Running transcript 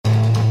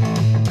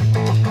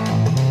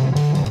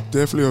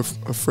definitely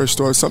a fresh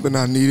start, something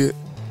I needed.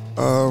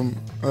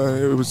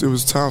 It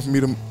was time for me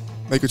to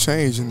make a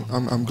change, and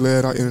I'm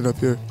glad I ended up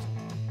here.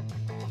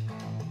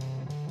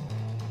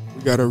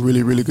 We got a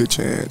really, really good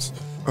chance.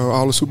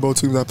 All the Super Bowl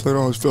teams I played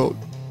on felt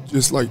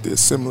just like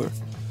this, similar.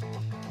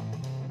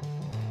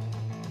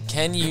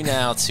 Can you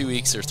now, 2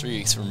 weeks or 3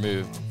 weeks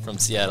removed from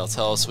Seattle,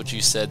 tell us what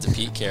you said to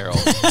Pete Carroll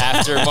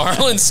after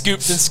Marlon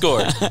scooped and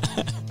scored?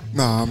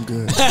 Nah, I'm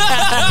good.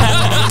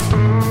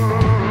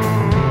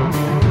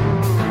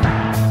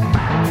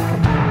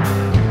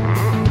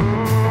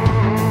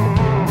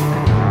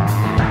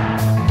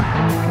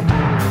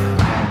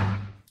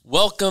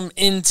 Welcome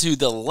into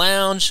the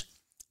lounge.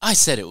 I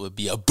said it would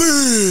be a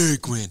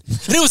big win.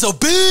 And it was a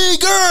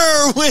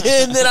bigger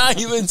win than I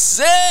even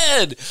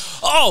said.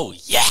 Oh,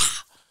 yeah.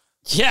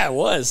 Yeah, it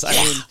was. I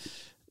mean,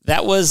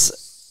 that was...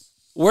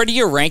 Where do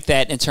you rank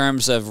that in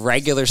terms of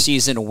regular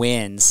season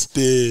wins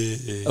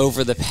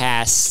over the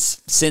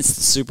past, since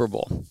the Super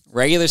Bowl?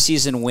 Regular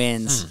season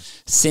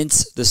wins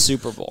since the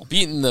Super Bowl.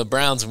 Beating the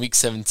Browns in Week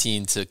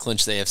 17 to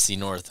clinch the AFC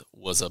North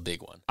was a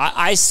big one.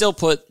 I still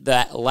put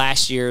that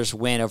last year's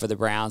win over the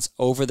Browns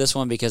over this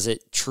one because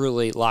it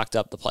truly locked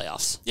up the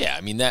playoffs. Yeah,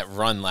 I mean, that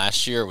run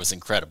last year was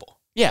incredible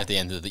at the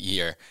end of the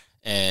year.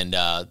 And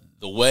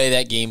the way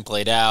that game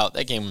played out,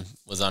 that game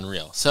was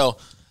unreal. So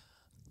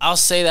I'll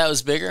say that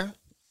was bigger.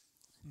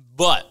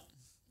 But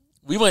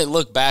we might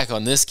look back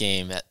on this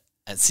game at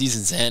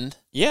season's end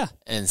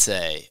and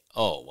say,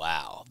 oh,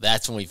 wow,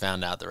 that's when we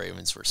found out the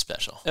Ravens were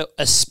special.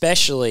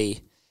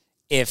 Especially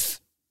if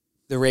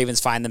the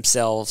Ravens find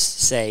themselves,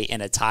 say,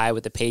 in a tie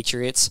with the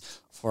Patriots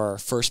for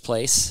first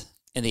place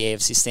in the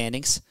AFC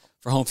standings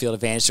for home field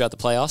advantage throughout the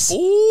playoffs.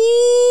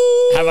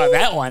 Ooh, how about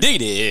that one?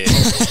 Dig.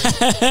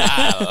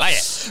 I like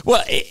it.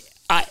 Well,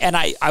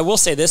 I will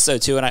say this, though,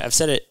 too, and I've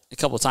said it a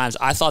couple of times.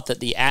 I thought that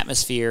the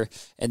atmosphere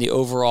and the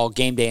overall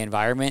game day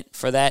environment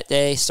for that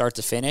day, start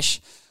to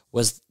finish,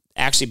 was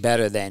actually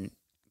better than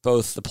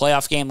both the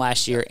playoff game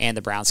last year and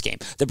the Browns game.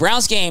 The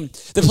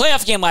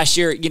playoff game last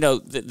year,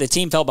 the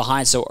team fell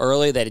behind so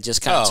early that it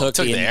just kind of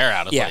took the air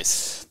out of the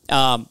place.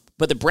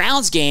 But the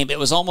Browns game, it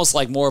was almost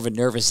like more of a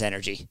nervous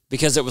energy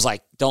because it was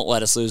like, don't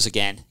let us lose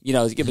again.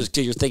 You're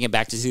thinking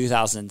back to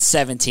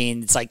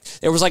 2017. It's like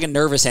there was like a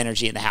nervous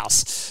energy in the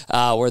house.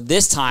 Where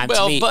this time,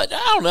 but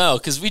I don't know,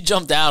 because we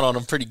jumped out on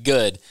them pretty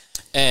good.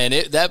 And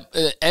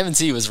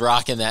M&T was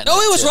rocking that. No,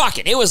 it was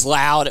rocking. It was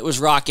loud. It was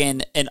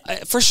rocking, and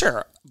for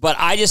sure. But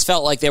I just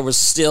felt like there was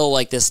still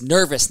like this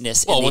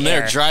nervousness. Well, when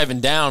they're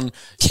driving down,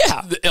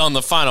 on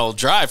the final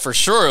drive, for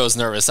sure it was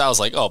nervous. I was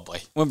like, oh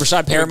boy. When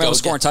Brashad Perriman was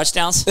scoring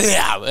touchdowns,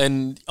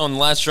 and on the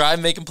last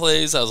drive making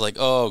plays, I was like,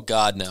 oh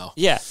god, no.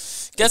 Yeah,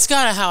 that's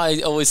kind of how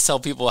I always tell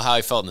people how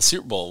I felt in the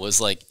Super Bowl.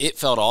 Was like it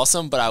felt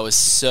awesome, but I was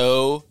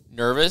so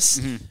nervous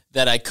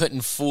that I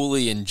couldn't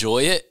fully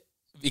enjoy it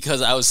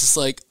because I was just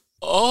like,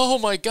 oh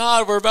my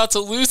God, we're about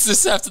to lose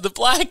this after the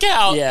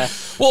blackout. Yeah.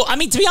 Well, I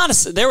mean, to be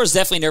honest, there was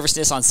definitely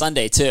nervousness on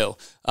Sunday too.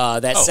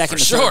 Second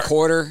to third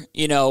quarter,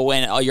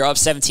 when you're up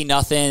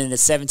 17-0 and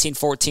it's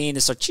 17-14,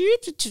 it's like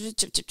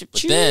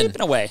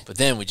chipping away. But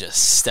then we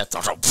just stepped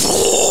on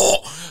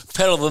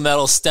pedal to the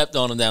metal, stepped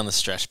on them down the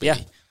stretch,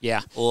 baby.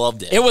 Yeah.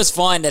 Loved it. It was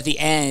fun at the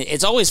end.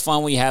 It's always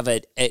fun when you have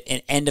an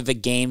end of a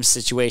game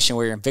situation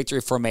where you're in victory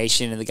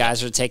formation and the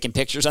guys are taking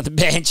pictures on the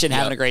bench and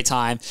having a great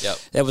time. Yep.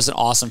 That was an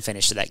awesome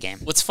finish to that game.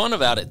 What's fun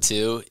about it,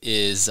 too,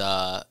 is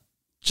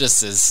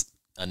just as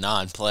a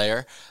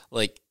non-player,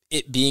 like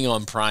it being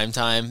on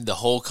primetime, the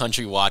whole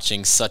country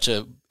watching such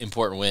a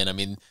important win. I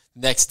mean,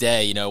 next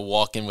day,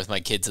 walking with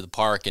my kid to the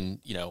park and,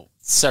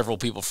 several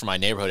people from my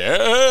neighborhood,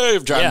 hey,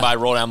 driving by,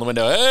 roll down the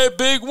window, hey,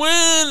 big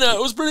win, that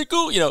was pretty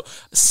cool.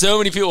 So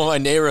many people in my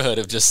neighborhood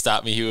have just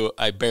stopped me who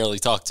I barely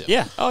talk to.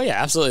 Yeah, oh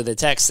yeah, absolutely. The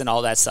text and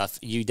all that stuff,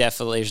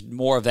 there's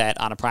more of that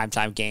on a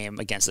primetime game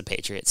against the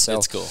Patriots. So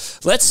it's cool.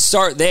 Let's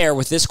start there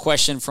with this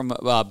question from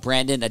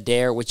Brandon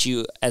Adair, which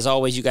as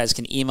always, you guys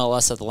can email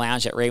us at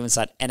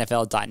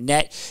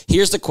thelounge@ravens.nfl.net.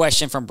 Here's the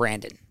question from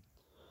Brandon.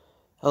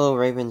 Hello,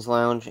 Ravens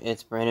Lounge.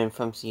 It's Brandon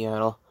from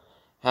Seattle.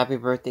 Happy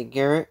birthday,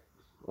 Garrett.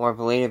 Or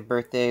belated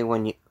birthday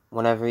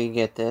whenever you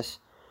get this.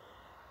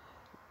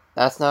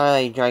 That's not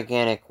a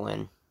gigantic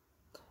win.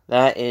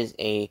 That is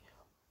a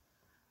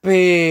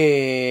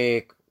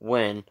big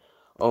win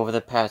over the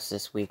Pats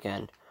this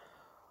weekend.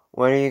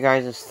 What are you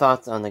guys'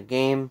 thoughts on the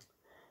game?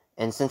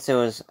 And since it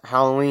was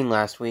Halloween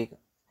last week,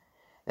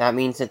 that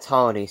means it's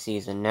holiday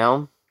season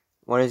now.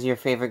 What is your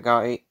favorite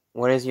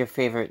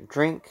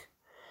drink?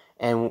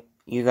 And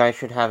you guys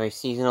should have a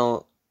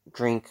seasonal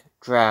drink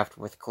draft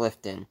with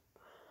Clifton.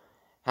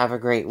 Have a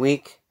great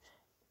week.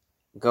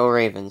 Go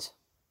Ravens.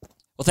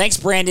 Well, thanks,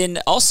 Brandon.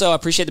 Also, I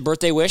appreciate the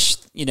birthday wish.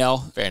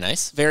 Very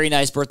nice. Very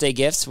nice birthday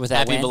gifts with that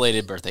Happy win.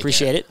 Belated birthday.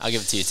 Appreciate it. I'll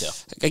give it to you, too.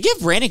 I give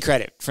Brandon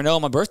credit for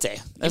knowing my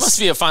birthday. He must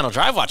be a Final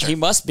Drive watcher. He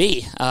must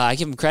be. I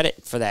give him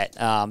credit for that.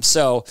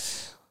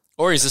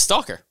 Or he's a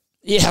stalker.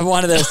 Yeah,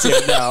 one of those two.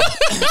 No.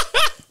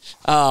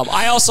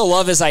 I also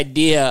love his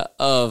idea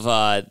of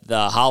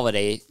the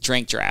holiday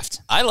drink draft.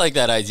 I like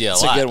that idea a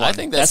lot. A good one. I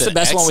think that's the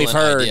best one we've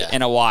heard idea.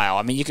 in a while.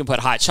 I mean, you can put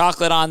hot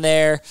chocolate on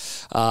there.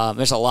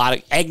 There's a lot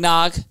of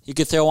eggnog you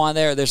could throw on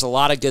there. There's a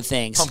lot of good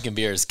things. Pumpkin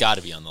beer has got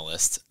to be on the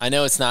list. I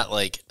know it's not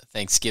like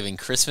Thanksgiving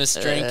Christmas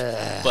drink,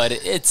 but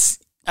it's.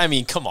 I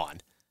mean, come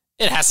on,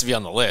 it has to be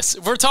on the list.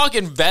 If we're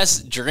talking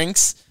best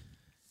drinks,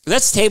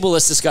 let's table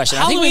this discussion.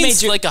 Halloween's I think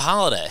we made like a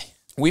holiday.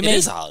 It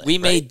is a holiday. We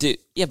right? made do.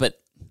 Yeah, but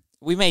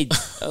we made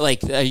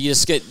like you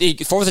just get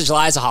 4th of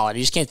July is a holiday.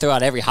 You just can't throw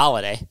out every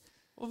holiday.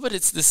 Well, but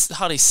it's this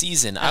holiday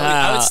season.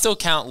 I would still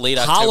count late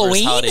October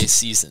Halloween? as holiday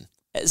season.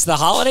 It's the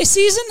holiday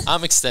season.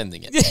 I'm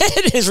extending it.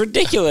 It is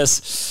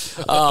ridiculous.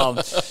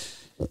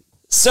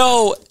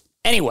 So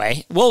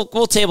anyway,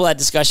 we'll table that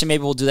discussion.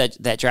 Maybe we'll do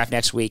that draft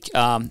next week.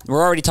 We're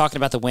already talking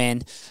about the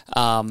win.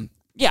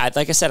 Yeah,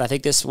 like I said, I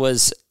think this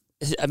was.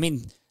 I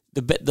mean,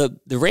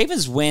 the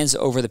Ravens wins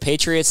over the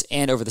Patriots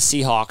and over the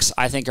Seahawks,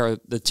 I think, are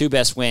the two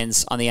best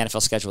wins on the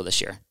NFL schedule this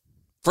year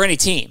for any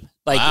team.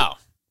 Like, wow.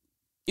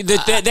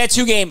 That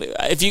two game.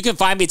 If you can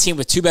find me a team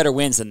with two better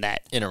wins than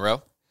that In a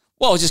row?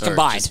 well, just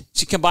combined,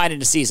 combined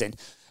in a season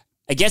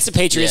against the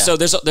Patriots. Yeah.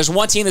 So there's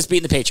one team that's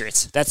beating the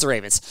Patriots. That's the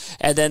Ravens,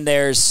 and then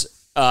there's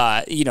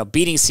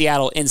beating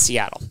Seattle in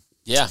Seattle.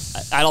 Yeah.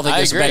 I don't think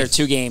there's agree. a better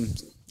two game.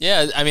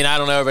 Yeah, I mean, I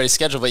don't know everybody's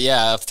schedule, but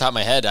yeah, off the top of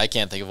my head, I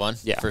can't think of one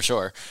for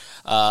sure.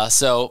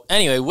 So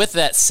anyway, with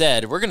that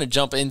said, we're going to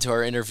jump into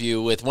our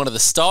interview with one of the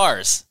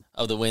stars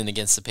of the win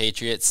against the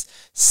Patriots,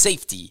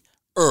 safety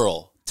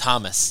Earl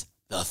Thomas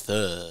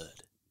III.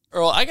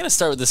 Earl, I got to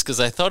start with this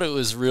because I thought it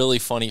was really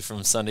funny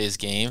from Sunday's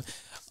game.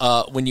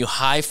 When you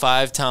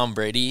high-five Tom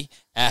Brady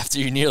after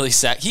you nearly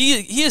sacked,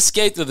 he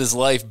escaped with his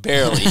life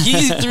barely.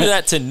 He threw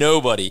that to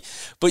nobody.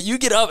 But you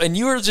get up and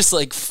you are just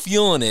like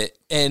feeling it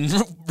and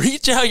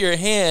reach out your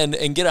hand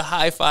and get a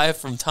high-five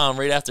from Tom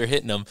right after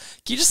hitting him.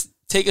 Can you just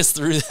take us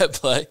through that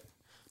play?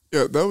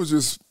 Yeah, that was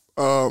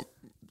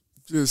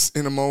just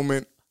in a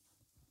moment,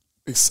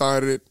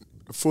 excited,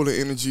 full of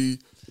energy.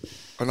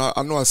 And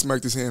I know I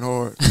smacked his hand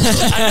hard.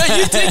 I know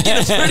you did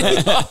get him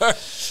pretty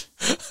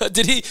hard.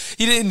 Did he?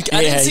 He didn't.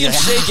 I didn't see him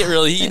shake it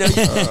really.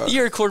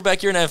 You're a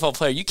quarterback. You're an NFL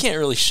player. You can't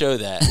really show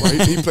that.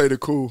 Well, he played it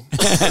cool.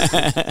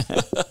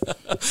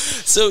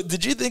 So,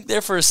 did you think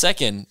there for a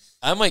second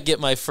I might get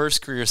my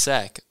first career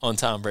sack on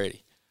Tom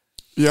Brady?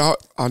 Yeah,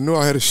 I knew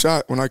I had a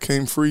shot when I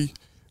came free,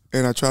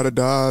 and I tried to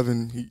dive,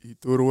 and he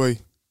threw it away.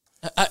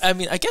 I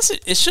mean, I guess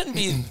it shouldn't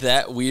be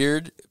that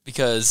weird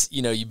because,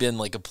 you've been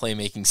like a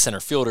playmaking center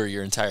fielder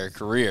your entire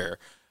career.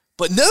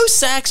 But no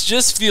sacks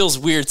just feels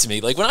weird to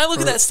me. Like, when I look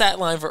at that stat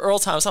line for Earl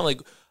Thomas, I'm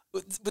like,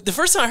 but the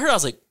first time I heard it, I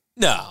was like,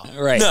 no.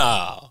 Right.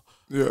 No.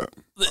 Yeah.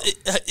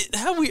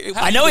 How weird.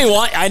 I know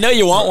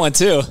you want one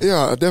too.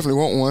 Yeah, I definitely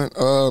want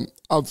one.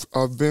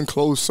 I've been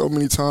close so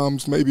many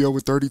times, maybe over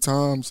 30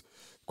 times.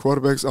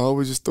 Quarterbacks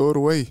always just throw it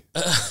away.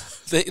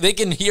 They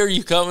can hear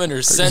you coming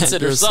or sense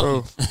it or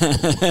something.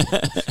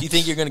 So. You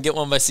think you're going to get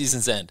one by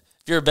season's end?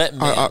 If you're a betting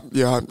man.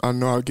 I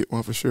know I'll get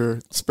one for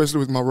sure. Especially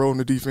with my role in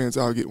the defense,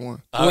 I'll get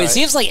one. It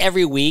seems like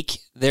every week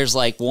there's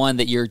like one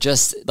that you're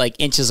just like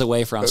inches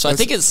away from. So I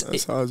think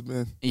that's how it's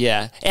been.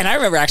 Yeah. And I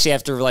remember actually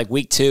after like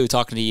week 2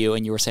 talking to you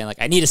and you were saying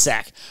like, I need a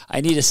sack.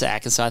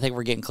 And so I think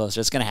we're getting closer.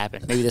 It's going to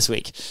happen maybe this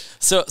week.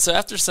 So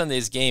after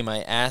Sunday's game,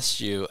 I asked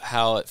you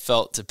how it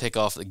felt to pick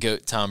off the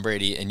GOAT Tom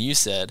Brady, and you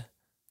said...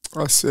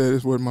 I said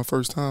it wasn't my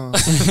first time.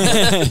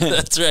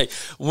 That's right.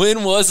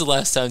 When was the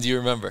last time? Do you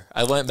remember?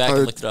 I went back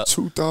and looked it up.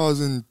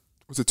 2000,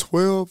 was it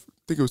 12? I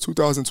think it was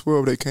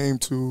 2012. They came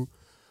to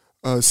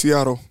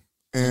Seattle,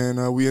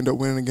 and we ended up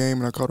winning the game,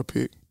 and I caught a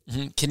pick.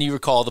 Mm-hmm. Can you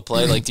recall the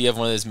play? Like, do you have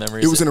one of those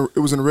memories? It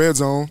was in the red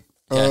zone,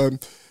 Okay.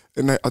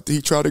 and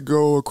he tried to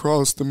go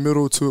across the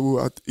middle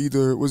to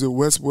either, was it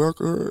Wes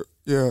Welker?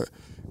 Yeah,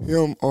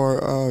 him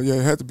or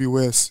it had to be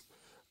Wes,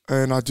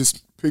 and I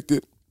just picked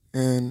it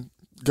and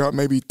got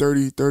maybe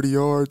 30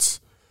 yards.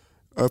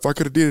 If I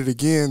could have did it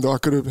again, though, I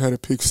could have had a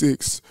pick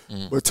six.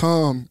 But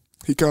Tom,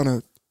 I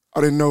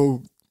didn't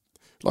know,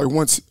 like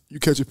once you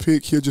catch a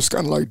pick, he'll just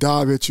kind of like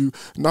dive at you,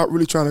 not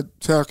really trying to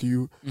tackle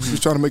you,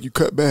 just trying to make you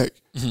cut back.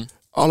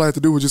 All I had to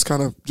do was just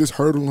kind of just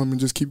hurdle him and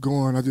just keep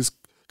going. I just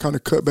kind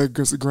of cut back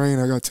against the grain.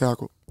 I got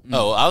tackled.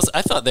 Oh,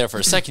 I thought there for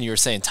a second you were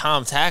saying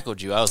Tom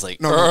tackled you. I was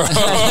like, No.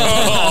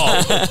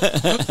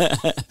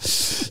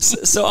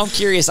 So I'm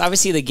curious.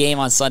 Obviously, the game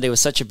on Sunday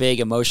was such a big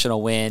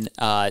emotional win.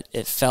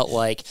 It felt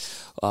like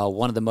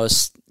one of the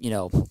most,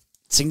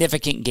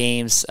 significant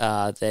games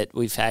that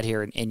we've had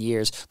here in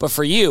years. But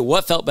for you,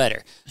 what felt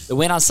better, the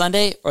win on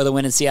Sunday or the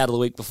win in Seattle the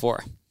week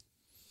before?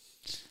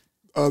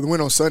 The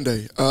win on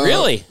Sunday.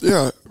 Really?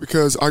 Yeah,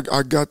 because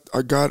I got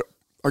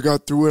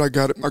through it. I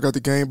got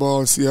the game ball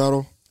in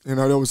Seattle. That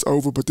was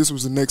over, but this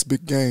was the next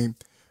big game.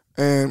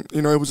 And,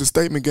 it was a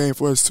statement game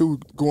for us, too,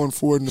 going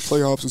forward in the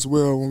playoffs as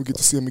well when we get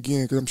to see them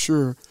again, because I'm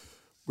sure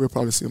we'll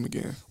probably see them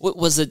again.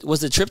 Was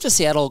the trip to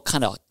Seattle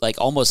kind of like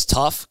almost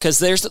tough? Because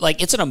there's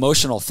like it's an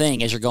emotional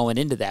thing as you're going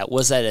into that.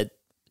 Was that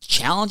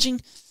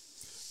challenging?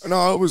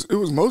 No, it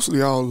was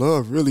mostly all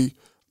love, really.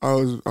 I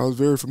was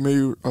very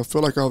familiar. I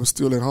felt like I was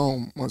still at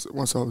home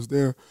once I was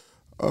there.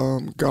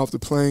 Got off the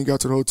plane, got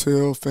to the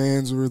hotel.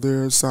 Fans were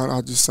there.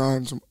 I just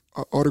signed some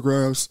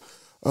autographs.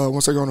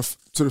 Once I got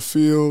to the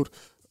field,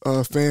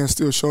 fans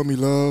still showed me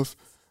love.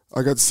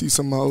 I got to see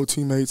some of my old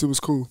teammates. It was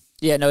cool.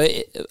 Yeah, no,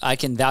 I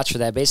can vouch for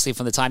that. Basically,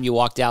 from the time you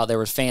walked out, there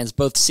were fans,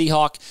 both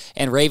Seahawk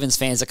and Ravens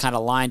fans, that kind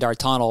of lined our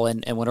tunnel.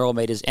 And when Earl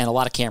made and a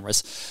lot of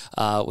cameras,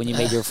 when you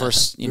made your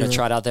first,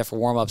 trot out there for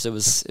warm-ups, it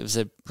was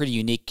a pretty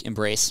unique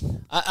embrace.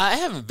 I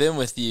haven't been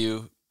with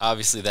you,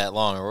 obviously, that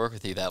long or worked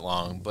with you that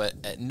long, but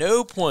at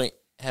no point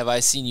have I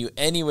seen you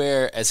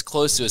anywhere as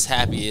close to as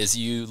happy as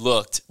you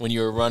looked when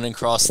you were running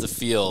across the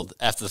field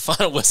after the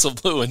final whistle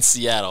blew in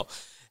Seattle.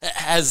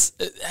 Has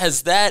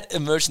that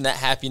emotion, that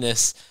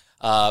happiness,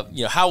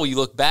 how will you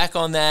look back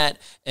on that?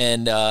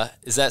 And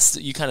is that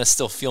you kind of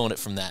still feeling it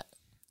from that?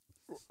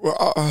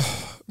 Well, I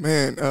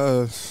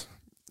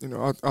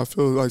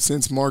feel like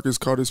since Marcus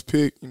caught his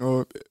pick,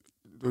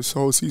 this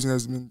whole season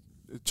has been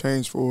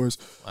changed for us.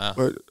 Wow.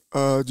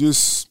 But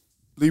just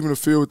leaving the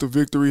field with the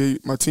victory,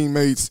 my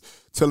teammates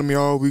telling me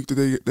all week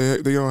that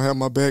they don't have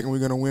my back and we're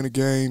going to win a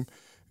game,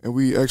 and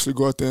we actually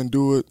go out there and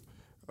do it.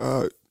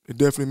 It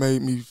definitely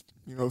made me,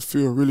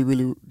 feel really,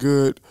 really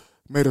good,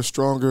 made us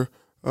stronger.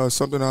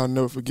 Something I'll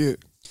never forget.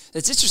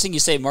 It's interesting you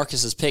say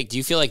Marcus's pick. Do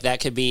you feel like that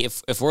could be,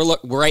 if we're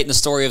writing the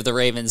story of the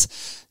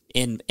Ravens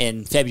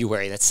in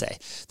February, let's say,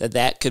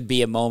 that could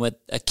be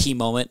a key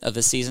moment of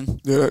the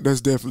season? Yeah,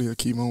 that's definitely a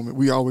key moment.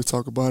 We always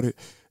talk about it,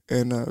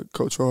 and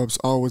Coach Harbs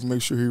always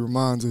makes sure he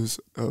reminds us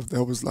of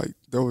that was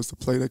the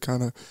play that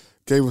kind of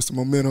gave us the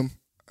momentum,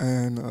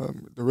 and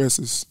the rest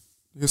is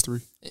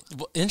history.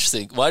 Well,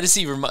 interesting. Why does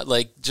he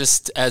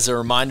just as a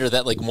reminder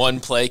that one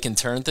play can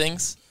turn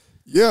things?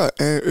 Yeah,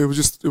 and it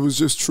was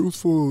just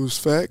truthful. It was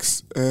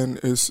facts, and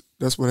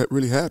that's what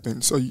really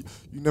happened. So you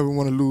never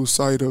want to lose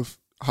sight of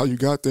how you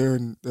got there,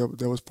 and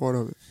that was part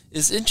of it.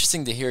 It's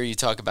interesting to hear you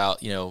talk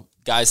about,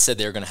 guys said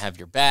they were going to have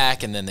your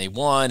back, and then they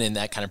won, and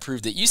that kind of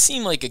proved it. You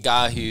seem like a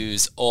guy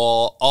who's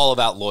all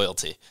about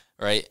loyalty,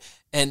 right?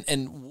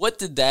 And what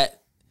did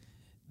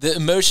the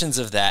emotions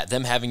of that,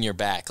 them having your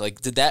back,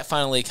 did that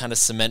finally kind of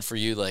cement for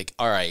you,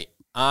 all right,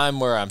 I'm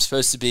where I'm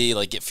supposed to be,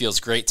 it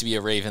feels great to be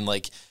a Raven,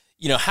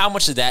 how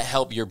much did that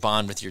help your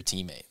bond with your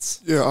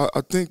teammates? Yeah,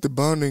 I think the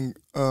bonding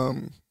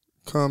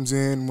comes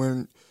in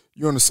when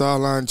you're on the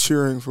sideline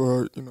cheering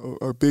for,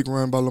 a big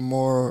run by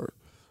Lamar, or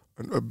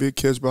a big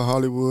catch by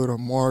Hollywood or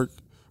Mark,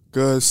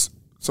 Gus,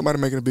 somebody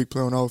making a big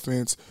play on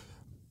offense,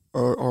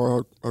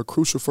 or a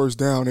crucial first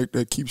down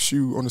that keeps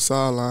you on the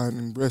sideline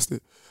and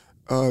rested.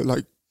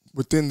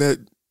 Within that,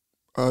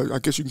 I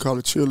guess you can call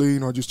it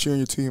cheerleading or just cheering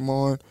your team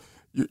on.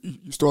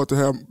 You start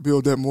to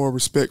build that more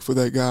respect for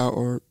that guy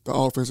or the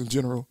offense in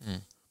general.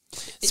 Mm.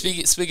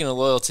 Speaking of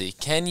loyalty,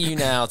 can you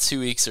now, 2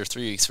 weeks or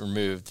 3 weeks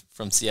removed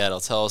from Seattle,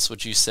 tell us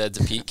what you said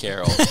to Pete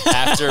Carroll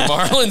after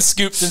Marlon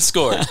scooped and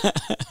scored?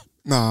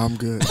 Nah, I'm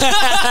good.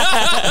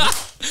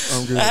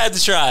 I'm good. I had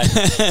to try.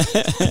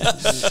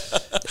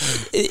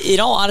 In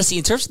all honesty,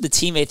 in terms of the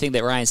teammate thing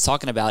that Ryan's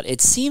talking about,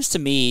 it seems to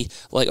me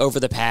like over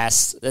the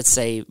past, let's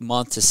say,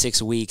 month to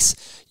 6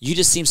 weeks, you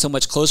just seem so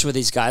much closer with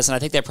these guys, and I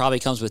think that probably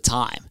comes with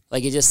time.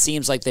 It just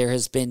seems like there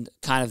has been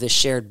kind of this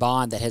shared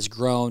bond that has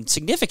grown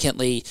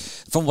significantly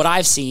from what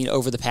I've seen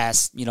over the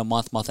past,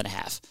 month and a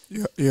half.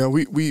 Yeah.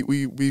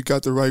 We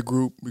got the right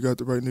group, we got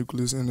the right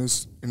nucleus, and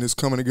it's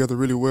coming together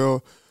really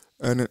well.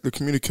 And the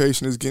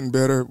communication is getting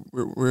better.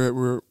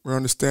 We're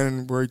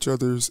understanding where each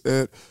other's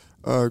at.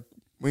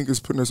 Wink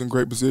is putting us in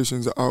great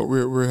positions.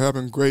 We're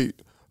having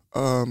great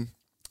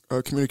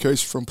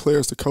communication from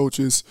players to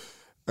coaches,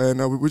 and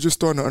we're just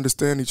starting to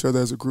understand each other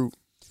as a group.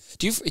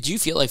 Do you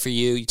feel like for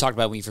you talked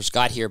about when you first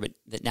got here, but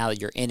that now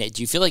that you're in it,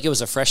 do you feel like it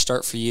was a fresh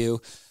start for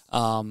you?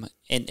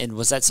 And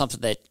was that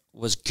something that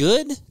was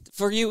good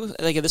for you,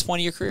 at this point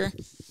in your career?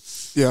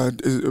 Yeah,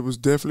 it was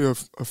definitely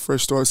a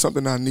fresh start.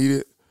 Something I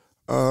needed.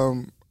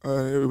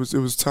 It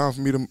was time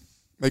for me to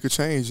make a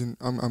change, and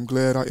I'm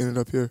glad I ended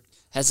up here.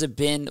 What's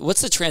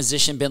the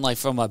transition been like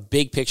from a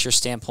big picture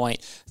standpoint?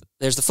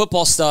 There's the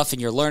football stuff,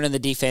 and you're learning the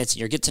defense, and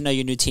you're getting to know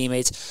your new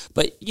teammates,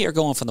 but you're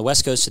going from the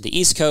West Coast to the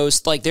East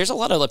Coast. There's a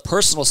lot of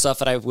personal stuff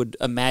that I would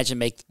imagine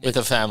with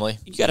a family.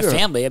 You got a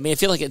family. I mean, I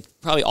feel like it's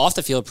probably off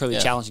the field pretty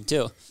challenging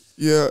too.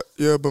 Yeah,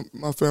 but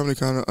my family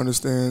kind of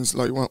understands.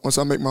 Once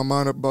I make my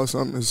mind up about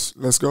something,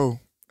 let's go.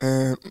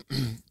 And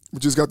we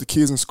just got the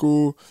kids in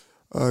school,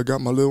 got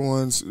my little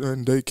ones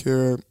in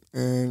daycare,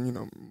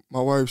 and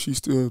my wife, she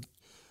still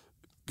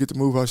get to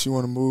move how she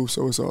want to move,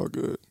 so it's all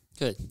good.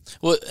 Good.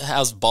 Well,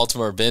 how's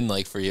Baltimore been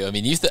like for you? I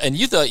mean, you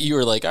thought you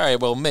were all right,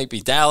 well, maybe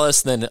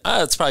Dallas, then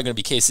it's probably going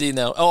to be KC.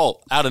 Now,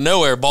 out of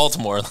nowhere,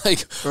 Baltimore.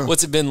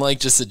 What's it been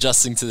like just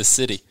adjusting to the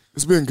city?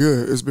 It's been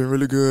good. It's been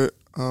really good.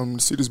 The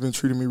city's been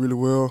treating me really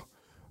well.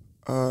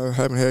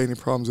 Haven't had any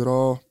problems at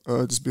all.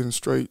 Just been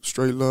straight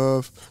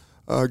love.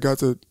 Got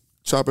to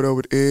chop it over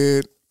with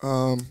Ed.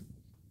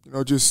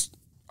 Just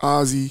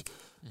Ozzy.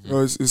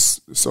 Mm-hmm. It's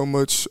so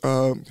much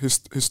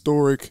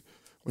historic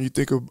when you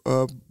think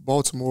of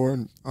Baltimore,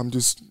 and I'm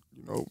just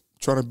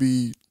trying to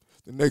be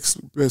the next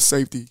best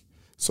safety.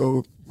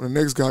 So when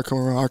the next guy come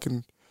around, I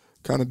can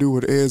kind of do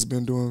what Ed's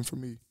been doing for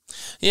me.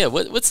 Yeah,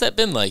 what's that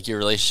been like, your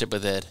relationship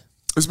with Ed?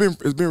 It's been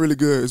really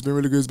good. It's been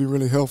really good. It's been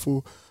really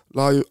helpful.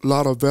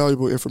 Lot of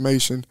valuable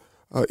information.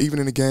 Even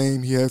in the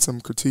game, he had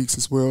some critiques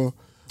as well.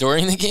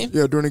 During the game?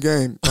 Yeah, during the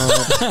game.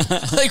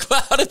 Like,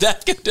 how did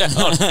that go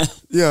down?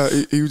 Yeah,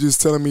 he was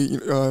just telling me,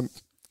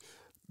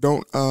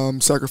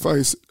 don't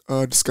sacrifice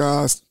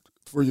disguise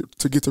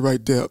to get the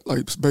right depth.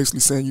 Like,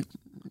 basically saying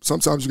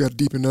sometimes you got to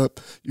deepen up.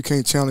 You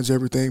can't challenge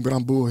everything, but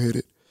I'm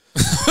bullheaded.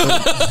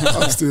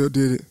 I still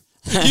did it.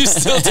 You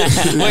still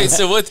did. Wait,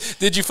 so what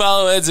did you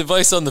follow Ed's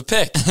advice on the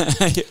pick?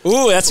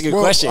 Ooh, that's a good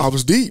question. I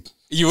was deep.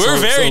 You were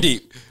very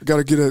deep. Got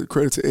to give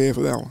credit to Ed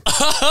for that one.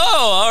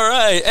 Oh, all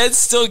right. Ed's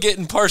still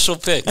getting partial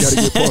picks. Got to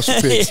get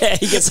partial picks. Yeah,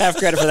 he gets half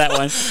credit for that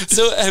one.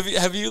 So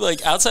have you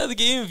like outside the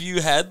game, have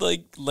you had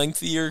like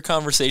lengthier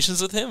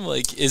conversations with him?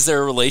 Like, is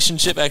there a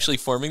relationship actually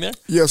forming there?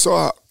 Yeah,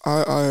 so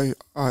I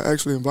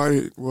actually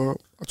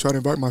I try to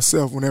invite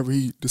myself whenever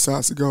he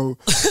decides to go.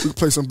 We can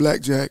play some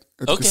blackjack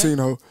at the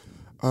casino.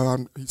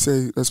 He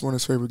said that's one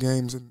of his favorite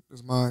games, and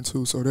it's mine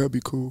too, so that'll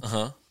be cool.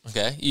 Uh-huh.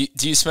 Okay.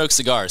 Do you smoke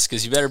cigars?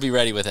 Because you better be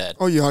ready with Ed.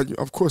 Oh, yeah,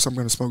 of course I'm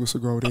going to smoke a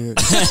cigar with Ed.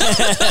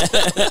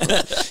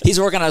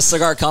 He's working on a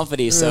cigar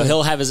company, so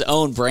he'll have his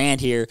own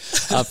brand here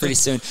pretty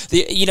soon.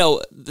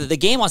 The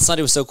game on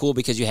Sunday was so cool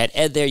because you had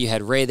Ed there, you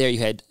had Ray there, you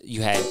had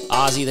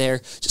Ozzy there.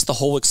 Just the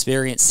whole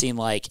experience seemed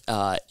like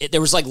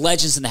there was like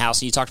legends in the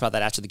house, and you talked about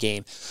that after the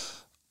game.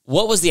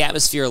 What was the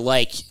atmosphere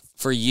like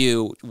for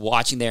you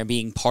watching there and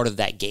being part of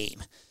that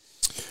game?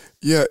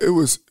 Yeah, it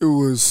was.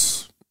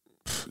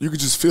 You could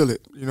just feel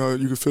it. You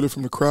could feel it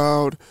from the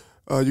crowd.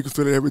 You could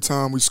feel it every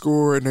time we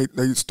score, and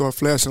they start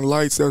flashing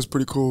lights. That was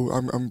pretty cool.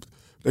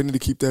 They need to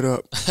keep that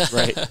up.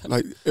 Right.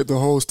 Like if the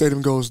whole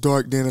stadium goes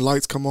dark, then the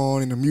lights come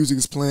on and the music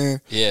is playing.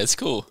 Yeah, it's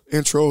cool.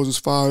 Intros was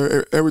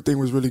fire. Everything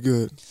was really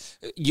good.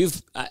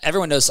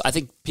 Everyone knows. I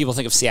think people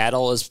think of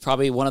Seattle as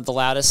probably one of the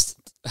loudest.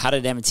 How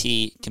did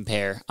M&T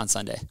compare on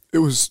Sunday? It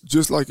was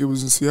just like it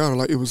was in Seattle.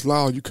 Like it was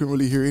loud. You couldn't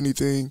really hear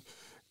anything,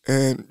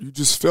 and you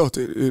just felt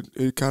it.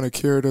 It kind of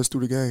carried us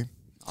through the game.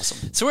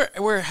 Awesome. So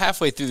we're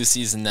halfway through the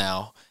season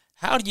now.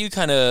 How do you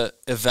kind of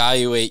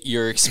evaluate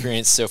your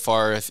experience so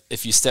far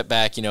if you step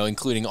back,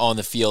 including on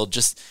the field?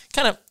 Just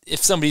kind of if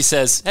somebody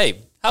says,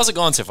 hey, how's it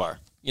going so far?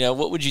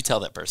 What would you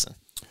tell that person?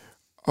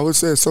 I would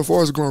say so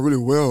far it's going really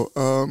well,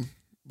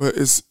 but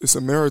it's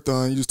a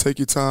marathon. You just take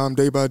your time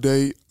day by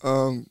day,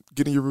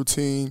 get in your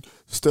routine,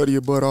 study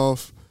your butt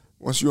off.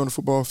 Once you're on the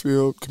football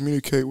field,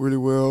 communicate really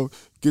well,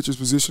 get your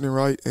positioning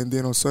right, and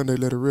then on Sunday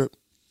let it rip.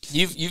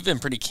 You've been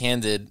pretty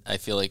candid, I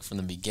feel like, from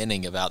the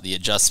beginning about the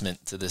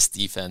adjustment to this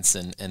defense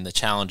and the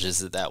challenges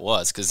that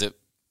was, because it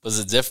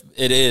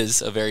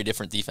is a very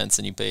different defense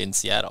than you played in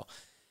Seattle.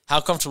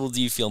 How comfortable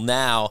do you feel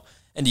now,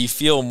 and do you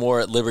feel more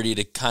at liberty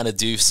to kind of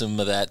do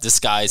some of that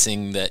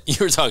disguising that you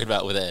were talking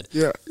about with Ed?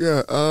 Yeah.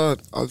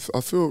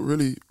 I feel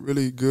really,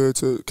 really good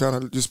to kind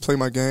of just play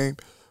my game,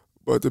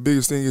 but the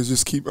biggest thing is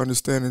just keep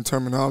understanding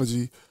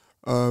terminology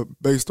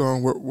based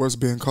on what's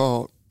being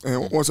called.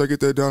 And once I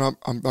get that done,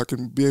 I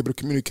can be able to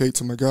communicate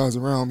to my guys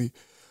around me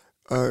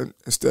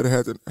instead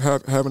of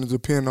having to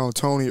depend on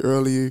Tony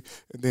early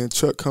and then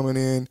Chuck coming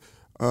in.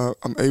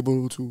 I'm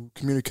able to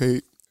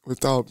communicate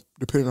without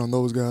depending on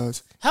those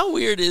guys. How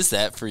weird is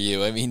that for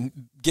you? I mean,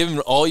 given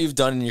all you've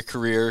done in your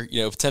career,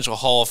 potential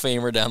Hall of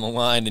Famer down the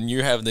line, and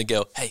you're having to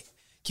go, hey,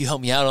 can you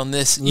help me out on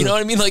this? You know what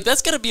I mean? Like,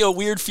 that's got to be a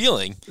weird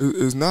feeling.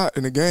 It's not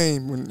in the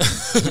game.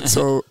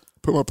 So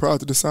put my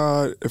pride to the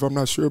side. If I'm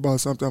not sure about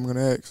something, I'm going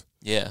to ask.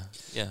 Yeah.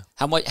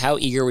 How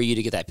eager were you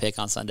to get that pick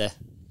on Sunday?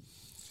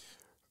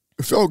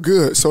 It felt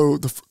good. So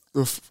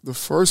the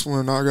first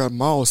one I got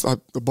moused.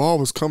 The ball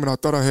was coming. I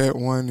thought I had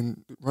one,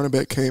 and the running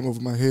back came over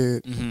my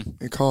head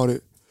and caught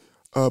it.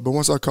 But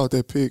once I caught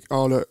that pick,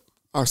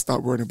 I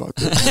stopped worrying about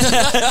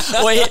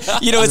that. Well,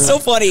 it's so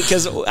funny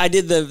because I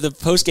did the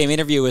post-game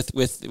interview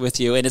with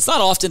you, and it's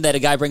not often that a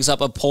guy brings up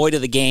a point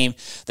of the game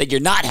that you're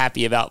not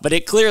happy about, but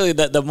it clearly,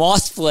 the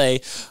Moss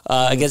play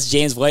against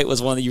James White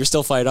was one that you were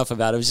still fired up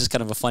about. It was just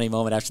kind of a funny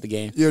moment after the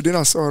game. Yeah, then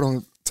I saw it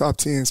on Top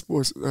 10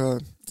 Sports,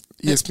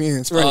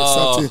 ESPN Sports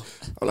Top 10.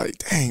 I'm like,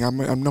 dang,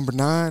 I'm number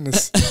 9.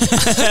 It's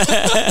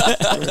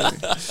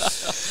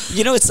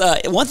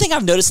one thing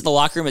I've noticed in the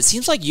locker room, it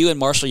seems like you and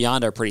Marshall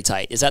Yonda are pretty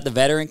tight. Is that the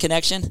veteran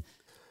connection?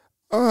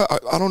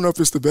 I don't know if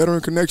it's the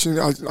veteran connection.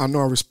 I know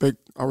I respect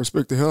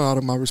the hell out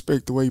of him. I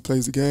respect the way he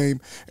plays the game,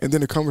 and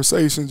then the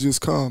conversation just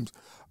comes.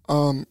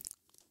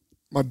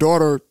 My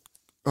daughter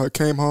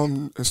came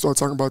home and started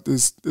talking about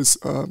this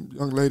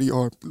young lady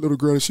or little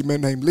girl that she met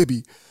named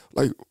Libby.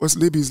 Like, what's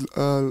Libby's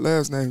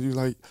last name? She's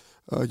like,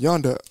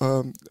 Yonda.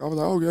 I was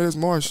like, oh yeah, that's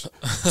Marsh.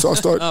 So I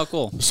start. Oh,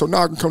 cool. So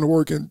now I can come to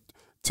work and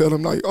tell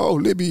them like, oh,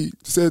 Libby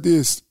said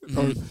this,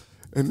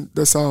 and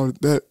that's how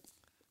that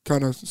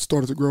kind of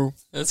started to grow.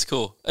 That's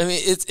cool. I mean,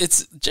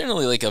 it's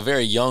generally like a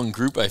very young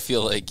group. I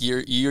feel like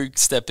you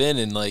step in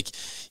and like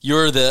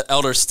you're the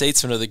elder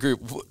statesman of the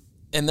group.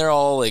 and they're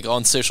all like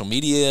on social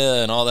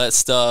media and all that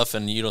stuff,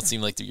 and you don't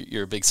seem like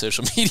you're a big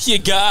social media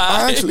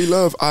guy. I actually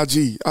love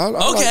IG.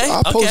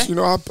 I post.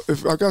 Okay.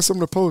 If I got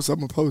something to post, I'm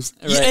gonna post.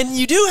 Yeah, and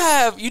you do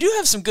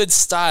have some good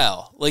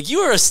style. Like, you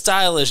are a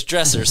stylish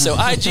dresser, so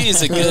IG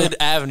is a good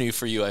avenue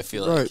for you, I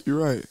feel like. Right, you're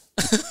right.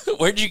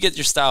 Where did you get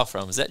your style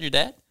from? Is that your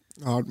dad?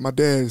 My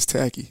dad is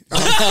tacky.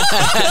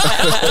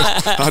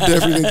 I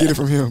definitely didn't get it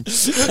from him.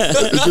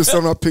 It's just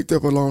something I picked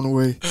up along the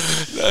way.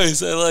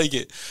 Nice, I like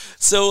it.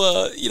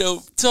 So,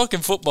 talking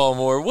football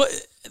more,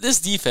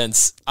 this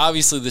defense,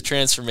 obviously the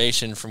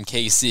transformation from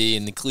KC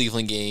in the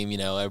Cleveland game,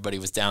 everybody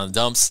was down in the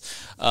dumps.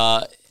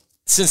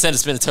 Since then,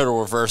 it's been a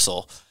total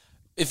reversal.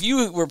 If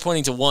you were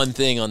pointing to one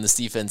thing on this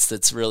defense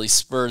that's really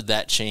spurred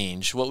that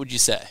change, what would you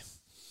say?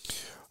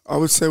 I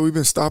would say we've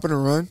been stopping the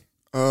run.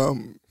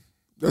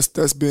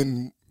 That's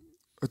been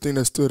a thing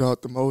that stood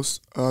out the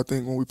most. I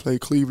think when we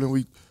played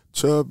Cleveland,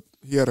 Chubb,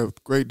 he had a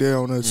great day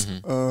on us.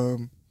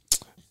 Mm-hmm.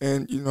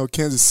 And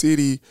Kansas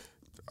City,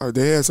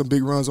 they had some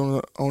big runs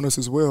on us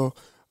as well.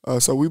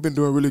 So we've been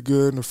doing really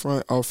good in the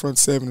front. Our front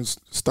seven is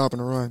stopping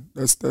the run.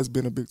 That's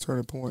been a big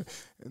turning point.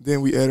 And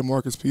then we added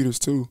Marcus Peters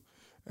too,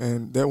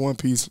 and that one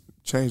piece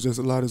changed us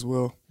a lot as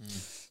well.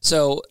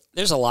 So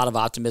there's a lot of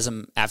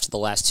optimism after the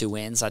last 2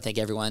 wins. I think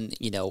everyone,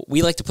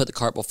 we like to put the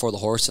cart before the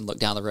horse and look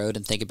down the road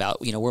and think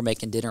about, we're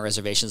making dinner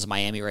reservations in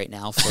Miami right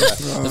now for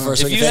the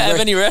first week. If you have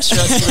any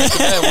restaurants,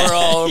 we're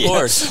all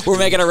aboard. Yeah, we're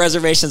making our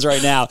reservations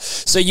right now.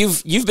 So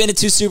you've been to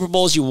 2 Super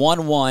Bowls, you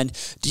won 1.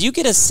 Do you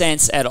get a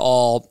sense at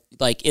all,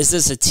 like, is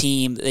this a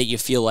team that you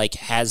feel like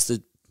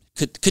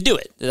could do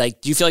it?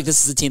 Like, do you feel like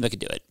this is a team that could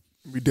do it?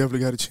 We definitely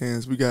got a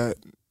chance. We got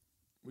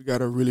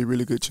a really,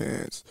 really good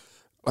chance.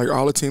 Like,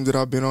 all the teams that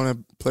I've been on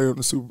and played on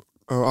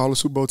all the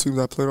Super Bowl teams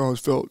I played on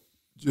felt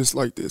just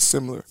like this,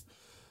 similar.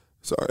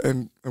 So,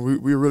 and we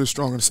were really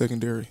strong in the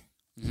secondary.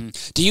 Mm-hmm.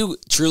 Do you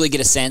truly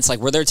get a sense, like,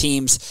 were there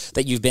teams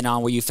that you've been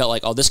on where you felt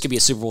like, oh, this could be a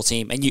Super Bowl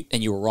team, and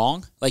you were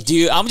wrong? Like,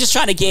 I'm just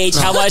trying to gauge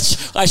how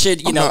much I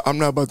should, I'm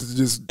not about to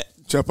just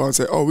jump out and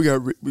say, oh, we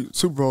got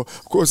Super Bowl.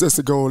 Of course, that's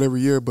the goal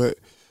every year, but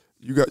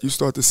you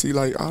start to see,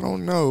 like, I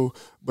don't know,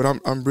 but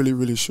I'm really,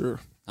 really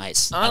sure.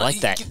 Nice. I like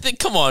that.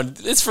 Come on.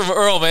 It's from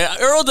Earl, man.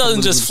 Earl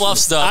doesn't just fluff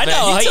stuff, I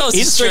know. Man.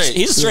 He's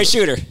a straight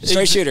shooter.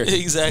 Straight shooter.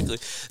 Exactly.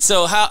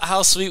 So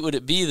how sweet would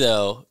it be,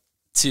 though,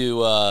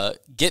 to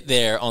get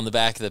there on the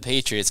back of the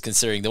Patriots,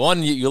 considering the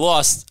one you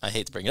lost, I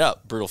hate to bring it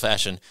up, brutal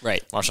fashion,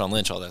 right? Marshawn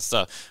Lynch, all that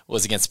stuff,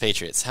 was against the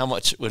Patriots. How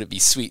much would it be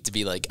sweet to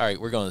be like, all right,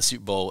 we're going to the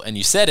Super Bowl, and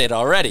you said it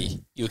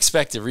already. You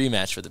expect a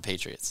rematch for the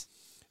Patriots.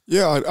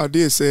 Yeah, I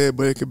did say it,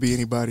 but it could be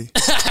anybody.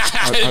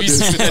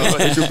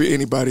 It could be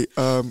anybody.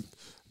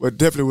 But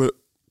definitely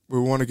we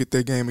want to get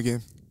that game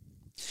again.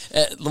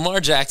 Lamar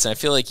Jackson, I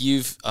feel like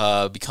you've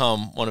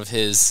become one of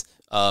his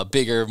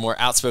bigger, more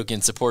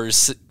outspoken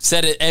supporters.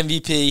 Said it,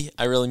 MVP.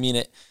 I really mean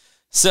it.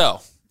 So,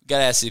 got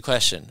to ask you the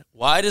question.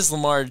 Why does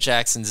Lamar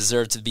Jackson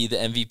deserve to be the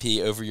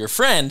MVP over your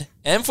friend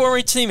and former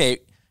teammate,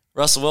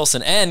 Russell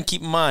Wilson? And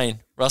keep in mind,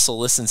 Russell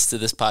listens to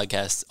this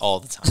podcast all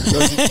the time.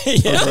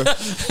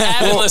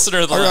 Avid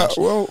listener of the Lounge.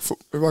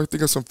 If I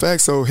think of some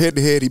facts, so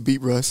head-to-head, he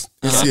beat Russ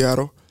in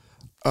Seattle.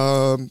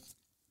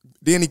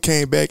 Then he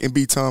came back and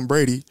beat Tom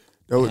Brady.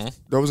 That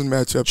was a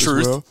matchup as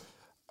well.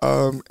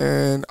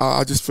 And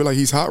I just feel like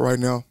he's hot right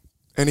now.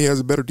 And he has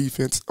a better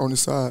defense on his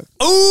side.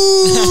 Ooh!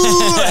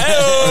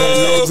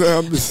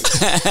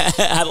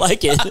 I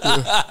like it.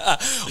 Yeah.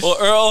 Well,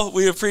 Earl,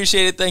 we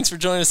appreciate it. Thanks for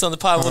joining us on the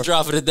pod. We'll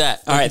drop it at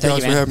that. All right,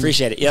 thank you, man.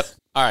 Appreciate it. Yep.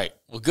 All right.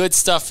 Well, good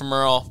stuff from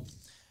Earl.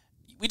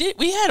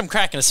 We had him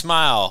cracking a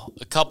smile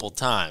a couple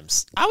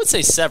times. I would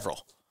say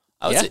several.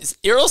 Say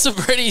Earl's a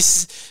pretty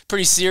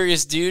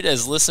serious dude,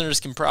 as listeners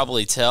can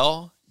probably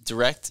tell.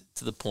 Direct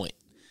to the point.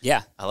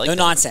 Yeah, I like no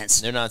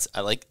nonsense. No nonsense.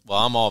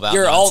 I'm all about.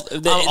 You're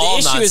nonsense. The issue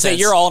nonsense. Is that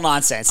you're all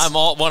nonsense. I'm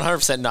all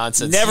 100%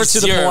 nonsense. Never to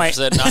the point.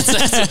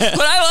 Nonsense. But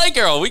I like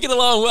Earl. We get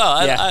along well.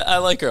 I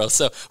like Earl.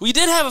 So we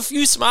did have a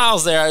few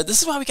smiles there.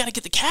 This is why we got to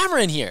get the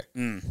camera in here.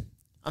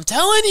 I'm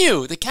telling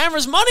you, the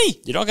camera's money.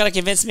 You don't got to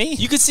convince me.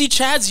 You could see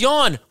Chad's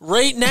yawn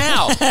right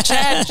now.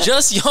 Chad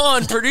just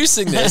yawned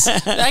producing this.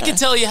 That can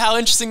tell you how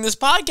interesting this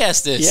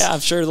podcast is. Yeah, I'm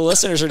sure the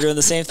listeners are doing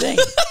the same thing.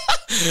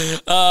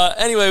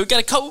 Anyway, we've got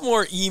a couple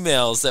more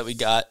emails that we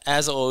got.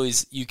 As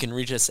always, you can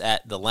reach us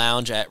at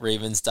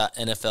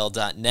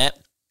thelounge@ravens.nfl.net.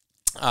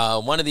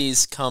 One of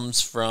these comes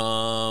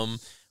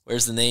from,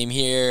 where's the name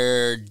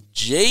here?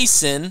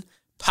 Jason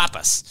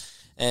Papas.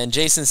 And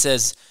Jason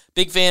says,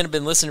 big fan, have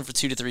been listening for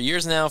 2 to 3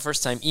 years now.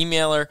 First time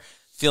emailer.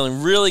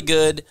 Feeling really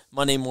good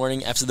Monday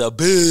morning after the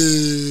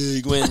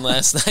big win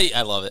last night.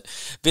 I love it.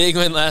 Big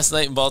win last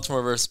night in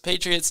Baltimore versus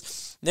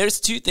Patriots.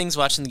 Noticed 2 things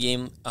watching the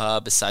game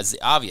besides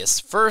the obvious.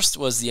 First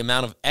was the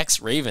amount of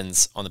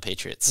ex-Ravens on the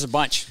Patriots. There's a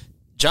bunch.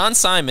 John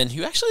Simon,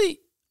 who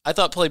actually I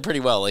thought played pretty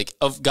well. Like,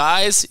 of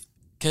guys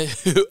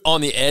who on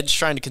the edge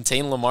trying to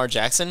contain Lamar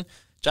Jackson,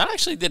 John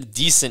actually did a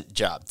decent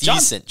job. John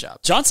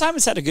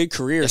Simon's had a good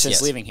career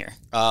since leaving here.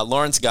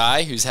 Lawrence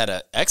Guy, who's had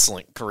an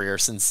excellent career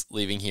since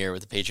leaving here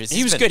with the Patriots.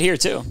 He was good here,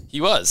 too. He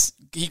was.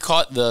 He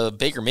caught the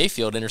Baker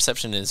Mayfield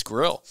interception in his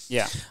grill.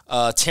 Yeah.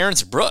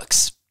 Terrence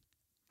Brooks,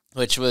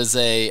 which was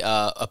a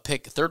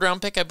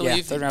third-round pick, I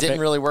believe. Didn't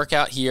really work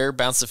out here.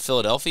 Bounced to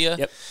Philadelphia.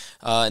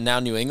 Yep. Now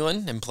New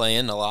England and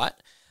playing a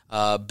lot.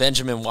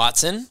 Benjamin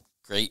Watson,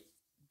 great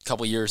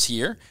couple years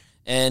here.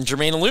 And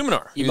Jermaine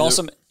Illuminor.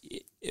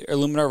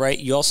 Illuminor, right?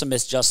 You also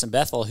missed Justin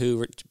Bethel,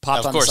 who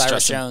popped on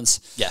Cyrus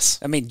Jones. Yes.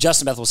 I mean,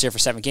 Justin Bethel was here for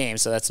 7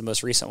 games, so that's the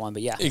most recent one,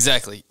 but yeah.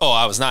 Exactly. Oh,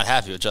 I was not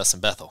happy with Justin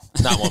Bethel.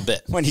 Not one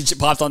bit. When he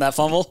popped on that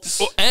fumble?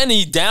 Well, and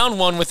he downed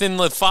one within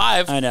the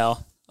 5. I know.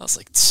 I was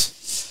like,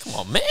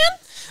 come on,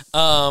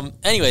 man.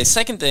 Anyway,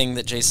 second thing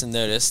that Jason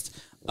noticed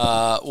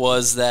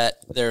was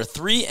that there are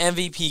 3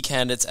 MVP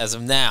candidates as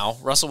of now: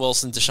 Russell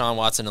Wilson, Deshaun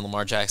Watson, and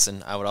Lamar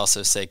Jackson. I would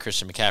also say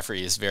Christian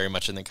McCaffrey is very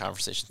much in the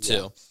conversation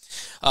too.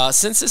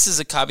 Since this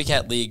is a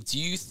copycat league, do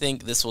you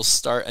think this will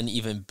start an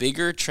even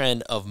bigger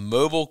trend of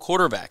mobile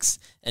quarterbacks?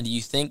 And do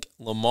you think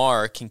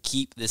Lamar can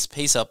keep this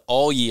pace up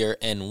all year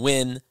and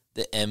win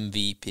the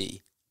MVP?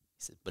 He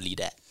said, believe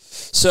that.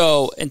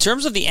 So, in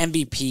terms of the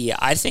MVP,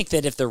 I think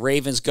that if the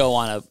Ravens go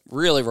on a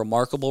really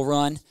remarkable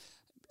run,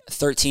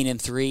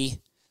 13-3,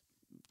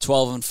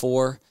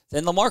 12-4,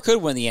 then Lamar could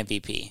win the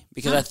MVP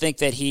because I think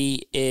that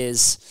he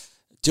is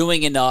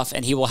doing enough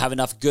and he will have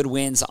enough good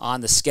wins on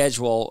the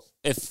schedule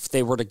if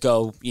they were to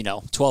go,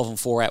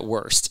 12-4 at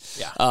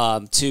worst,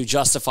 to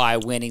justify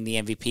winning the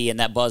MVP.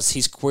 And that buzz,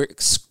 he's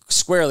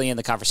squarely in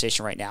the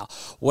conversation right now.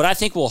 What I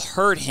think will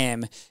hurt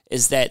him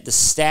is that the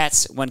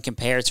stats, when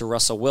compared to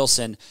Russell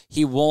Wilson,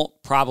 he won't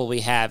probably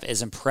have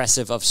as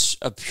impressive of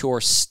pure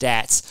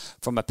stats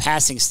from a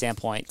passing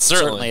standpoint,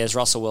 certainly as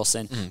Russell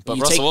Wilson. But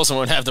Russell Wilson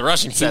won't have the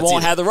rushing stats. He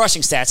won't have the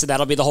rushing stats, and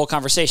that'll be the whole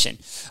conversation.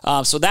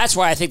 So that's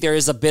why I think there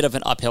is a bit of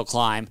an uphill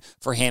climb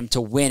for him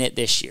to win it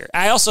this year.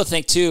 I also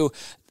think, too,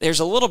 there's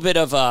a little bit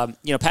of,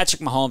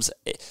 Patrick Mahomes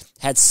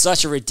had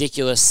such a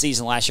ridiculous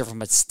season last year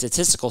from a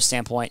statistical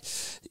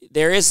standpoint.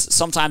 There is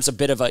sometimes a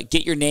bit of a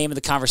get your name in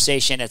the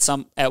conversation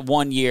at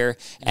 1 year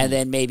and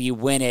then maybe you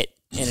win it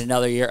in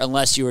another year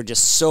unless you were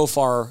just so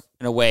far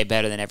and away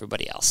better than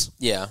everybody else.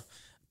 Yeah,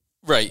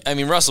 right. I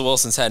mean, Russell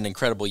Wilson's had an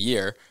incredible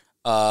year,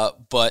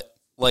 but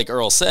like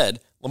Earl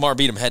said, Lamar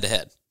beat him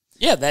head-to-head.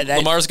 Yeah,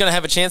 Lamar's going to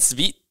have a chance to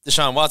beat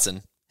Deshaun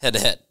Watson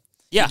head-to-head.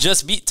 Yeah. He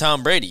just beat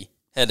Tom Brady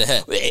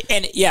head-to-head.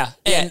 And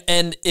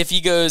if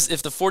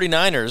the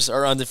 49ers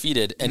are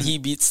undefeated and he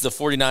beats the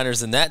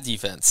 49ers in that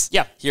defense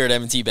here at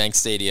M&T Bank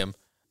Stadium,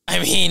 I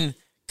mean,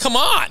 come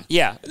on.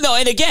 Yeah. No,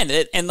 and again,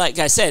 and like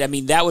I said, I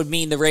mean, that would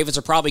mean the Ravens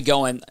are probably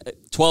going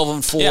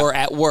 12-4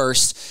 at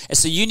worst. And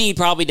so you need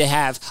probably to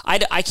have,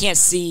 I can't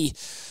see,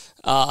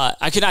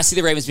 I could not see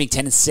the Ravens being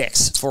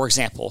 10-6, for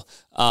example.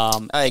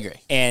 I agree.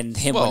 And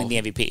him winning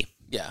the MVP.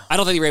 Yeah. I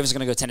don't think the Ravens are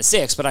going to go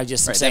 10-6, but I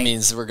just am saying. That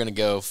means we're going to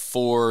go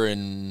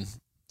 4-4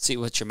 see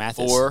what your math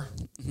is.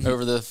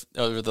 over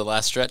the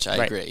last stretch.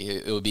 I agree.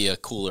 It would be a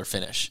cooler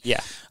finish.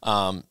 Yeah.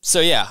 I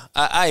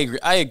agree.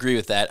 I agree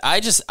with that. I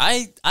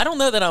don't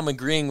know that I'm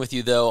agreeing with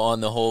you though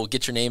on the whole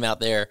get your name out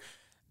there,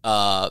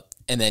 and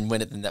then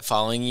win it in that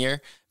following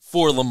year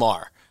for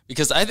Lamar,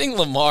 because I think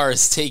Lamar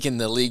has taken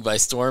the league by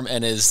storm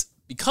and has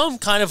become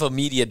kind of a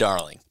media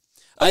darling.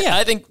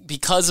 I think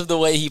because of the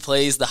way he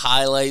plays, the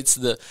highlights,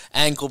 the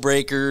ankle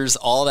breakers,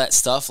 all that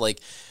stuff,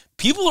 like.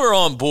 People are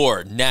on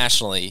board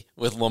nationally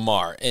with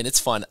Lamar, and it's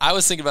fun. I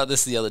was thinking about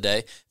this the other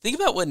day. Think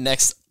about what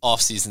next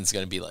offseason is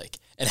going to be like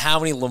and how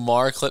many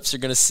Lamar clips you're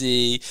going to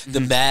see,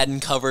 the Madden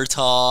cover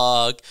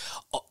talk.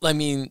 I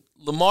mean,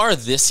 Lamar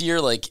this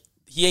year, like,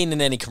 he ain't in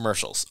any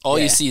commercials. All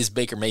you see is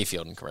Baker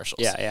Mayfield in commercials.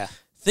 Yeah.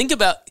 Think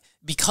about,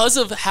 because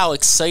of how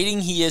exciting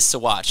he is to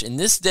watch in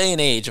this day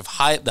and age of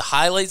the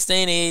highlights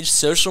day and age,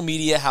 social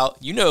media,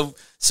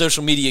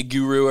 social media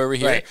guru over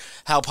here,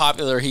 how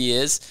popular he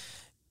is.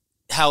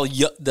 How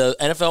the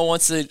NFL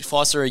wants to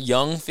foster a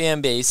young fan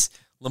base.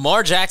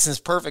 Lamar Jackson's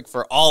perfect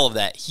for all of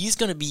that. He's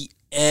going to be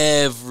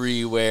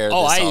everywhere this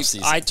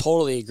offseason. I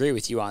totally agree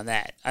with you on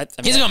that.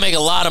 He's going to make a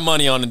lot of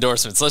money on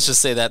endorsements. Let's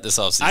just say that this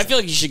offseason. I feel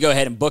like you should go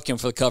ahead and book him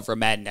for the cover of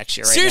Madden next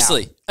year.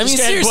 Seriously. Now.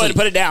 Seriously.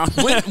 Put it down.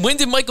 when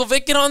did Michael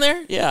Vick get on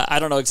there? Yeah, I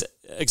don't know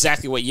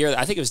exactly what year.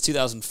 I think it was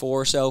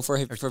 2004 or so for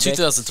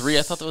 2003.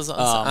 I thought that was.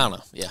 I don't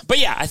know. Yeah, but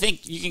yeah, I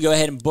think you can go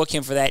ahead and book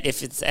him for that if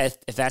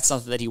that's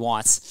something that he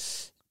wants.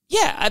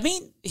 Yeah, I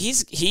mean,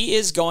 he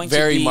is going to be...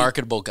 Very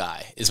marketable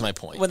guy, is my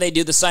point. When they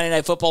do the Sunday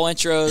Night Football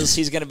intros,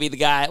 he's going to be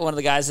one of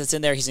the guys that's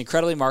in there. He's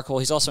incredibly marketable.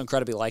 He's also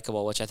incredibly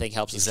likable, which I think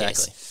helps his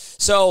case.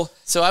 So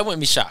I wouldn't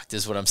be shocked,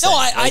 is what I'm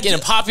saying. In a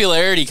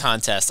popularity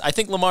contest, I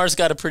think Lamar's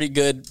got a pretty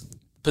good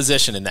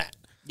position in that.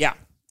 Yeah.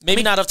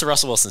 Maybe not up to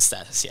Russell Wilson's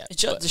status yet.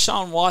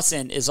 Deshaun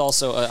Watson is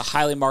also a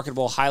highly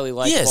marketable, highly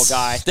likable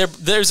guy.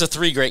 There's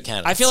 3 great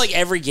candidates. I feel like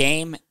every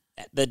game...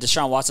 the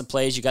Deshaun Watson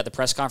plays, you got the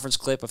press conference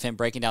clip of him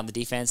breaking down the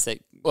defense that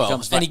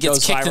and he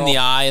gets kicked in the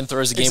eye and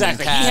throws a game-winning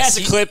pass. He has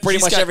a clip pretty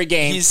much every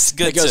game. He's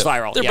good that goes too.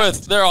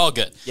 viral. They're all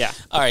good. Yeah.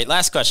 All right,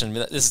 last question.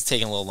 This is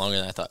taking a little longer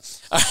than I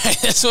thought. All right,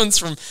 this one's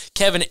from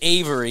Kevin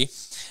Avery,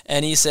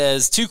 and he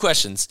says 2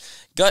 questions.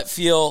 Gut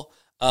feel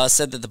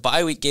said that the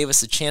bye week gave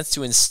us a chance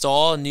to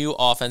install a new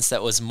offense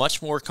that was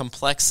much more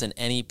complex than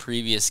any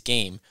previous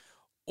game.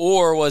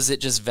 Or was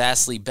it just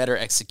vastly better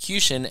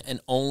execution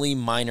and only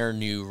minor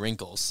new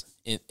wrinkles?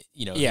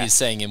 He's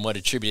saying in what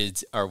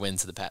attributed our win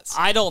to the Pats.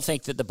 I don't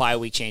think that the bye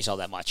week changed all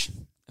that much.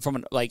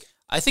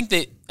 I think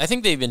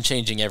they've been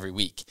changing every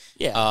week.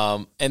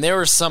 Yeah. And there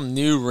were some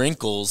new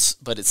wrinkles,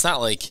 but it's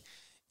not like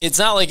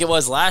it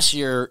was last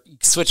year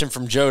switching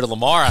from Joe to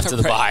Lamar after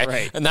the bye,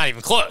 right. and not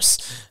even close.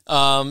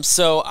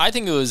 So I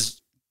think it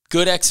was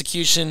good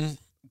execution,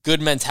 good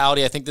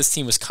mentality. I think this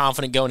team was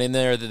confident going in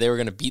there that they were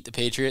going to beat the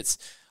Patriots.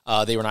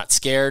 They were not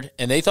scared,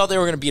 and they thought they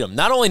were going to beat them.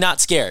 Not only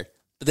not scared,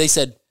 but they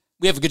said,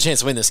 we have a good chance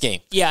to win this game.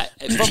 Yeah,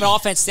 from an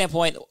offense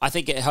standpoint, I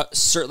think it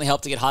certainly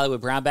helped to get Hollywood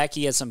Brown back.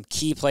 He had some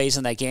key plays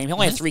in that game. He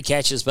only had 3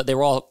 catches, but they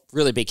were all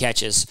really big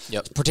catches,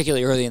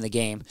 particularly early in the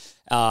game.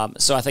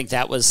 So I think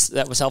that was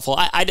helpful.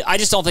 I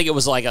just don't think it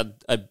was like a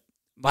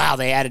wow,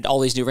 they added all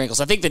these new wrinkles.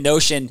 I think the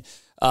notion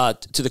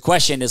to the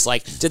question is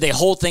like, did they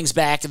hold things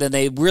back, and then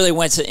they really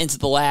went into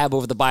the lab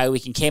over the bye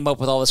week and came up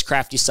with all this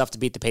crafty stuff to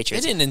beat the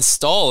Patriots? They didn't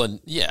install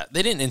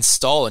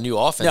a new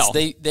offense.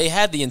 No. They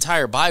had the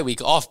entire bye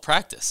week off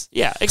practice.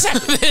 Yeah,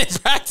 exactly. They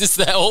didn't practice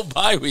that whole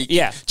bye week.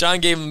 Yeah.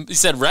 John he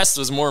said rest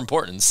was more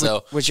important.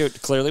 So which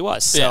it clearly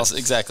was. So. Yes,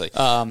 exactly.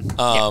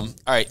 All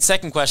right,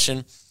 second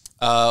question.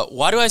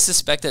 Why do I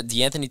suspect that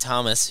DeAnthony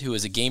Thomas, who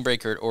was a game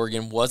breaker at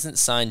Oregon, wasn't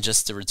signed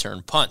just to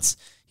return punts?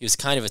 He was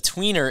kind of a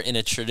tweener in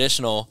a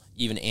traditional,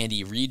 even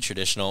Andy Reid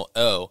traditional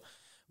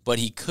but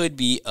he could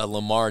be a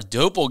Lamar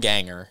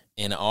doppelganger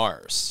in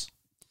ours.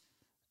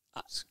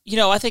 I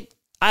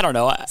don't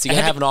know. Is he going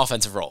to have an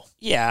offensive role?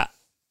 Yeah,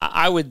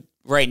 I would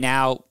right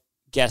now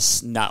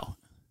guess no.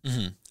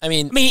 Mm-hmm. I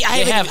mean, they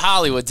have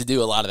Hollywood to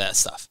do a lot of that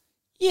stuff.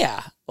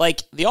 Yeah,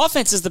 like the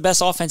offense is the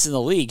best offense in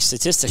the league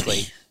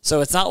statistically.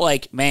 So it's not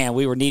like, man,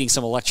 we were needing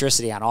some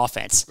electricity on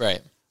offense.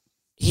 Right.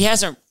 He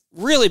hasn't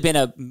really been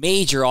a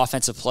major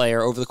offensive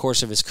player over the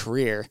course of his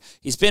career.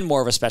 He's been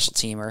more of a special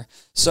teamer.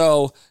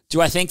 So do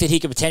I think that he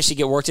could potentially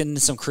get worked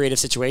into some creative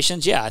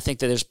situations? Yeah, I think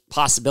that there's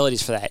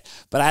possibilities for that.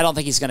 But I don't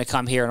think he's going to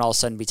come here and all of a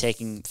sudden be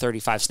taking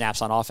 35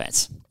 snaps on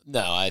offense.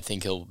 No, I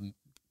think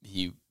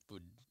he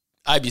would.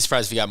 I'd be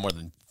surprised if he got more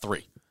than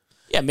 3.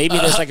 Yeah, maybe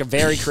there's like a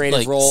very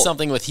creative role.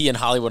 Something with he and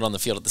Hollywood on the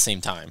field at the same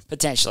time.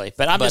 Potentially.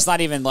 But I'm just not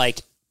even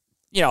like,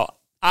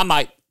 I'm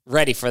not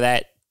ready for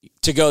that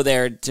to go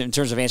there in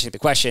terms of answering the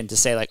question to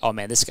say like, oh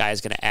man, this guy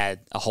is going to add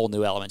a whole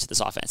new element to this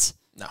offense.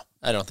 No,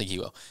 I don't think he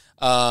will.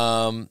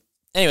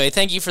 Anyway,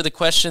 thank you for the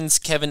questions,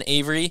 Kevin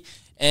Avery.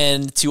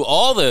 And to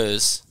all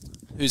those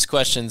whose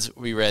questions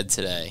we read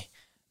today,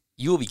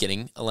 you will be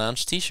getting a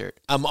Lounge t-shirt.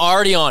 I'm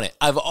already on it.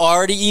 I've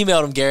already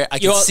emailed him, Garrett. I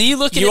can see you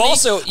looking at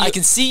me. I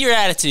can see your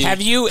attitude.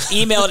 Have you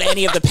emailed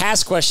any of the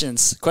past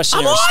questionnaires?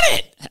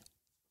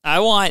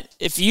 I'm on it.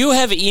 If you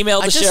have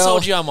emailed the show. I just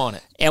told you I'm on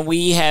it. And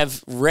we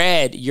have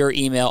read your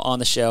email on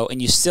the show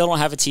and you still don't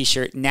have a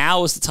t-shirt,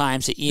 now is the time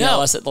to email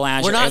us at the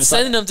Lounge. We're not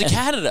sending them to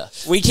Canada.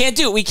 We can't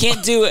do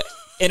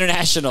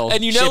international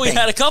And shipping. We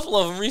had a couple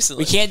of them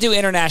recently. We can't do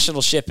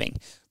international shipping.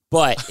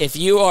 But if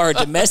you are a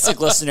domestic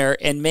listener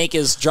and Make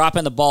is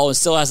dropping the ball and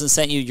still hasn't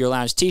sent you your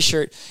Lounge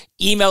t-shirt,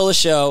 email the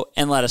show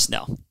and let us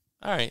know.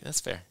 All right, that's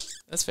fair.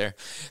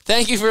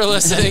 Thank you for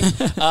listening.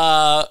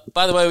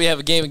 By the way, we have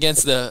a game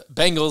against the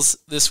Bengals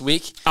this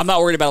week. I'm not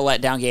worried about a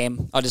letdown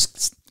game. I'll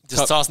just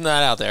tossing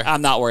that out there.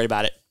 I'm not worried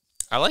about it.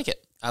 I like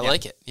it. I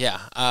like it. Yeah,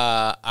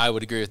 I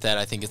would agree with that.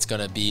 I think it's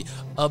going to be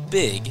a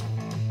big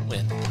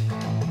win.